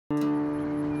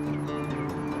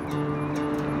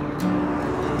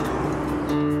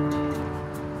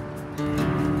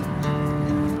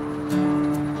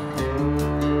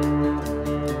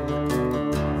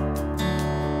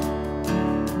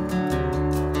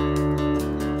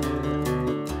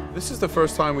This is the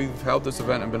first time we've held this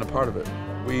event and been a part of it.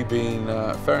 We've been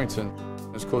Fearrington.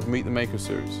 It's called Meet the Maker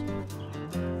Series.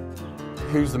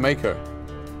 Who's the maker?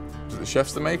 Is it the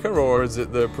chef's the maker, or is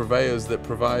it the purveyors that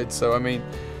provide? So I mean,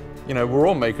 you know, we're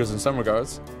all makers in some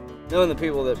regards. Knowing the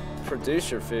people that produce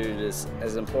your food is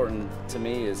as important to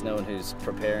me as knowing who's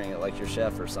preparing it, like your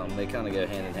chef or something. They kind of go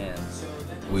hand in hand.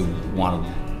 We want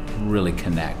to really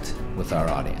connect with our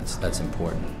audience. That's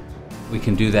important. We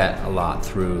can do that a lot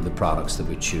through the products that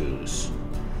we choose.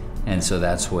 And so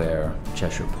that's where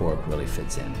Cheshire Pork really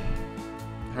fits in.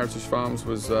 Heritage Farms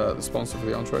was the sponsor for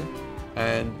the entree,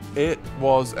 and it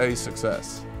was a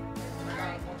success.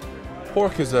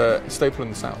 Pork is a staple in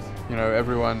the South. You know,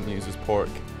 everyone uses pork,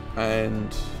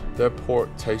 and their pork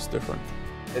tastes different.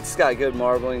 It's got good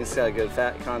marbling, it's got good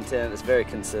fat content, it's very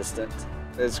consistent.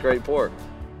 It's great pork.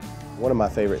 One of my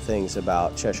favorite things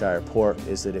about Cheshire Pork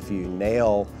is that if you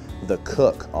nail the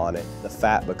cook on it, the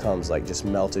fat becomes like just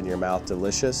melt in your mouth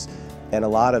delicious. And a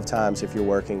lot of times if you're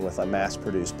working with a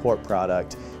mass-produced pork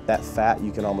product, that fat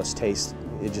you can almost taste,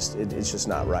 it's just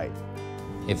not right.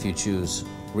 If you choose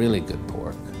really good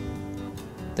pork,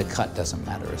 the cut doesn't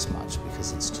matter as much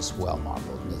because it's just well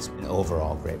marbled and it's an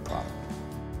overall great product.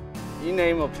 You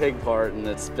name a pig part and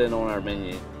it's been on our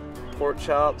menu. Pork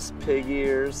chops, pig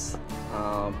ears,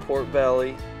 pork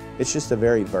belly. It's just a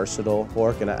very versatile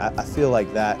pork, and I feel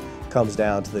like that comes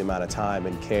down to the amount of time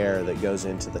and care that goes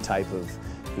into the type of,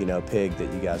 you know, pig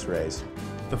that you guys raise.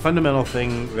 The fundamental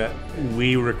thing that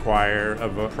we require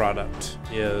of a product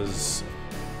is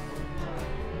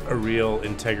a real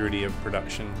integrity of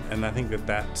production, and I think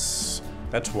that's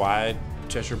why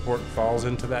Cheshire Pork falls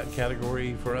into that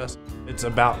category for us. It's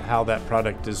about how that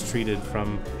product is treated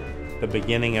from the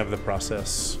beginning of the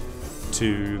process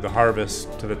to the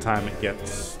harvest to the time it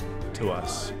gets to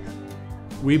us.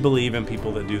 We believe in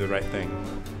people that do the right thing.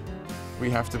 We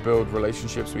have to build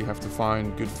relationships, we have to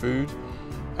find good food,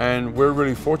 and we're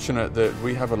really fortunate that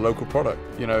we have a local product.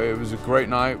 You know, it was a great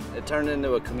night. It turned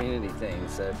into a community thing,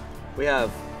 so we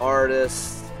have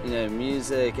artists, you know,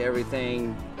 music,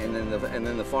 everything, and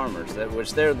then the farmers,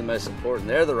 which they're the most important.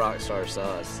 They're the rock stars to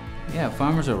us. Yeah,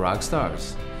 farmers are rock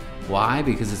stars. Why?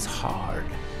 Because it's hard.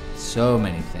 So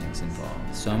many things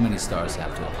involved. So many stars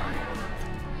have to align.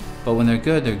 But when they're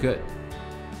good, they're good.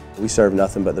 We serve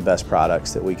nothing but the best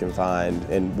products that we can find,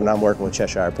 and when I'm working with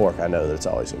Cheshire Pork, I know that it's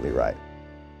always going to be right.